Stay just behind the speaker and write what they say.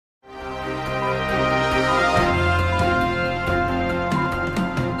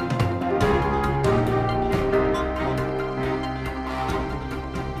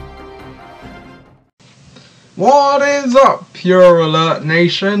What is up, Pure Alert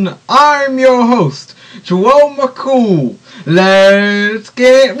Nation? I'm your host, Joelmacool. Let's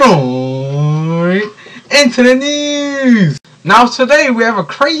get right into the news. Now today we have a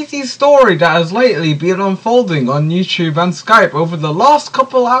crazy story that has lately been unfolding on YouTube and Skype over the last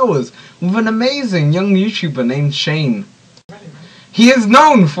couple hours with an amazing young YouTuber named Shane. He is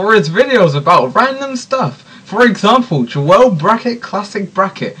known for his videos about random stuff, for example, Joel Bracket Classic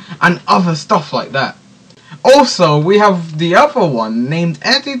Bracket and other stuff like that. Also, we have the other one named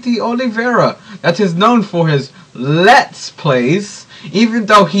EddyTheOliveira that is known for his Let's Plays, even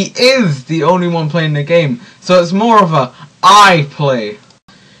though he is the only one playing the game, so it's more of a I play.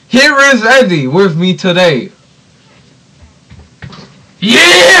 Here is Eddie with me today.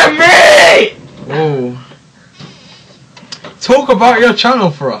 Yeah, mate! Whoa. Talk about your channel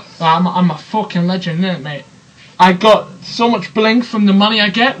for us. I'm a fucking legend, innit, mate? I got so much bling from the money I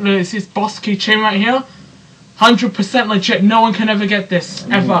get. There's this boss keychain right here. 100% legit. No one can ever get this.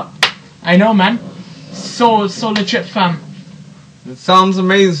 Ever. I know, man. So legit, fam. It sounds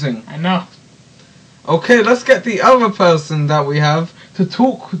amazing. I know. Okay, let's get the other person that we have to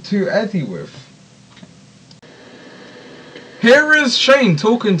talk to Eddie with. Here is Shane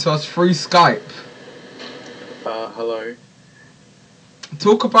talking to us through Skype. Hello.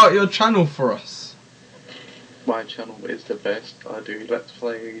 Talk about your channel for us. My channel is the best. I do Let's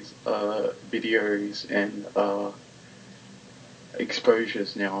Plays, videos, and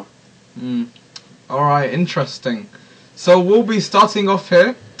exposures now. Alright, interesting. So we'll be starting off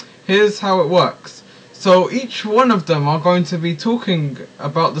here. Here's how it works. So each one of them are going to be talking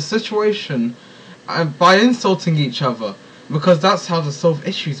about the situation by insulting each other, because that's how to solve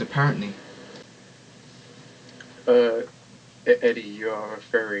issues apparently. Eddie, you are a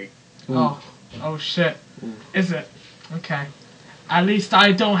fairy. Oh shit. Is it? Okay. At least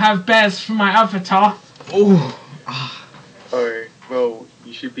I don't have bears for my avatar. Oh, well,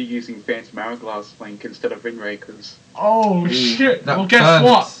 you should be using Phantom Hourglass Link instead of Windrakers. Oh shit. Well, guess burns.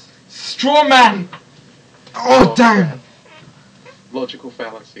 what? Straw Man! Oh damn! Logical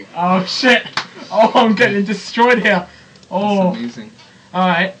fallacy. Oh shit. Oh, I'm getting destroyed here. Oh. That's amazing.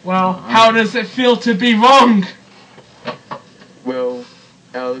 Alright, well, how does it feel to be wrong? Well,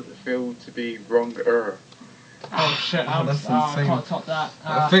 how does it feel to be wrong-er? Oh shit, that's insane. I can't top that.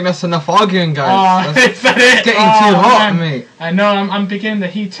 I think that's enough arguing, guys. Is that it? It's getting too hot, mate. I know, I'm beginning to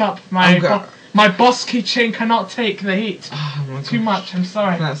heat up. My boss keychain cannot take the heat. Too much, I'm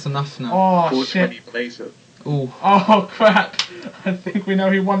sorry. I think that's enough now. Oh shit. Blazer. Ooh. Oh crap. I think we know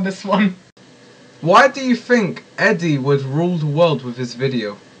who won this one. Why do you think Eddie would rule the world with his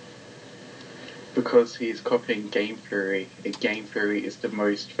video? Because he's copying Game Theory, and Game Theory is the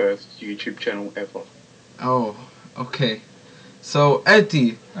most first YouTube channel ever. Oh, okay. So,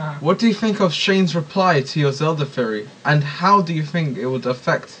 Eddie, what do you think of Shane's reply to your Zelda theory, and how do you think it would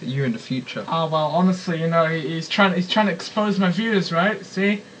affect you in the future? Oh well, honestly, you know, he's trying to expose my viewers, right?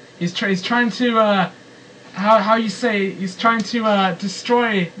 See, he's trying to how you say, he's trying to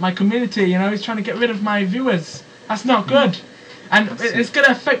destroy my community. You know, he's trying to get rid of my viewers. That's not good. And it's going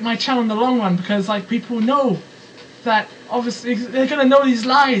to affect my channel in the long run, because like people know that obviously they're going to know these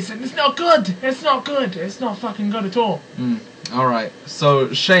lies, and it's not good. It's not good. It's not fucking good at all. Alright,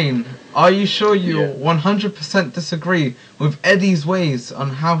 so Shane, are you sure you 100% disagree with Eddie's ways on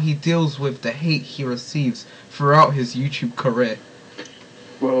how he deals with the hate he receives throughout his YouTube career?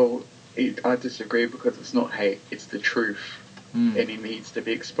 Well, I disagree because it's not hate, it's the truth. And it needs to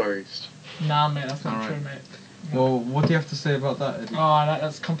be exposed. Nah, mate, that's not true, mate. Well, what do you have to say about that, Eddie? Oh,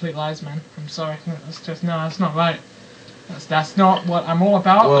 that's complete lies, man. I'm sorry. That's just that's not right. That's not what I'm all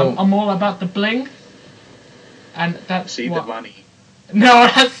about. Well, I'm all about the bling. And that's the money. No,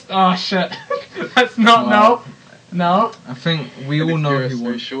 that's shit. That's not no. I think we all know who won. If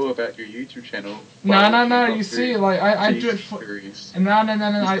you're so sure about your YouTube channel. No. You see, like I do it for.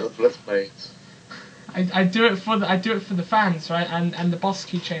 No. Let's Plays. I do it for the fans, right? And the boss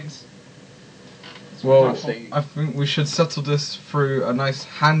keychains. Well, I think we should settle this through a nice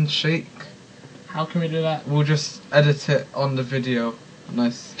handshake. How can we do that? We'll just edit it on the video. A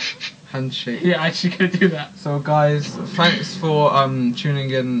nice handshake. Yeah, actually gonna do that. So guys, thanks for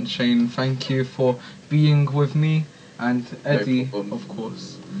tuning in, Shane. Thank you for being with me, and Eddie, of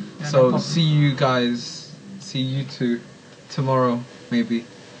course. Yeah, so see you guys, see you two tomorrow, maybe,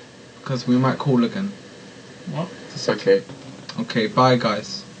 because we might call again. What? Okay. Okay, bye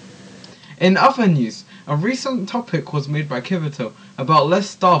guys. In other news, a recent topic was made by Kibito about less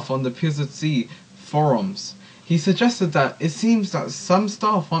staff on the PureZC forums. He suggested that it seems that some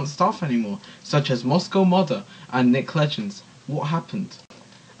staff aren't staff anymore, such as Moscow Modder and Nick Legends. What happened?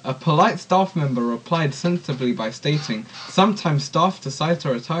 A polite staff member replied sensibly by stating, "Sometimes staff decide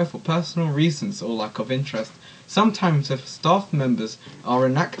to retire for personal reasons or lack of interest. Sometimes if staff members are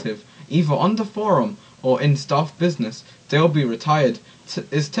inactive, either on the forum or in staff business, they'll be retired.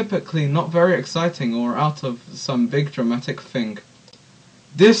 It's typically not very exciting or out of some big dramatic thing."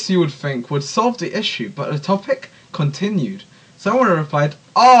 This, you would think, would solve the issue, but the topic continued. Someone replied,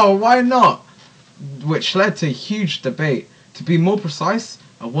 "Oh, why not?" which led to a huge debate. To be more precise,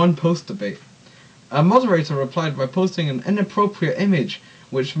 a one-post debate. A moderator replied by posting an inappropriate image,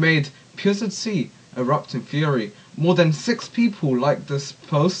 which made PureZC erupt in fury. More than 6 people liked this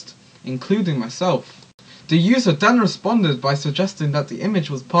post, including myself. The user then responded by suggesting that the image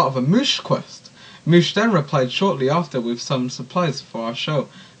was part of a Moosh quest. Moosh then replied shortly after with some supplies for our show.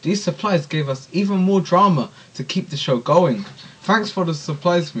 These supplies gave us even more drama to keep the show going. Thanks for the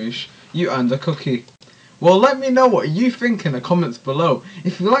supplies, Moosh. You earned a cookie. Well, let me know what you think in the comments below.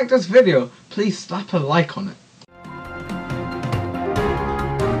 If you like this video, please slap a like on it.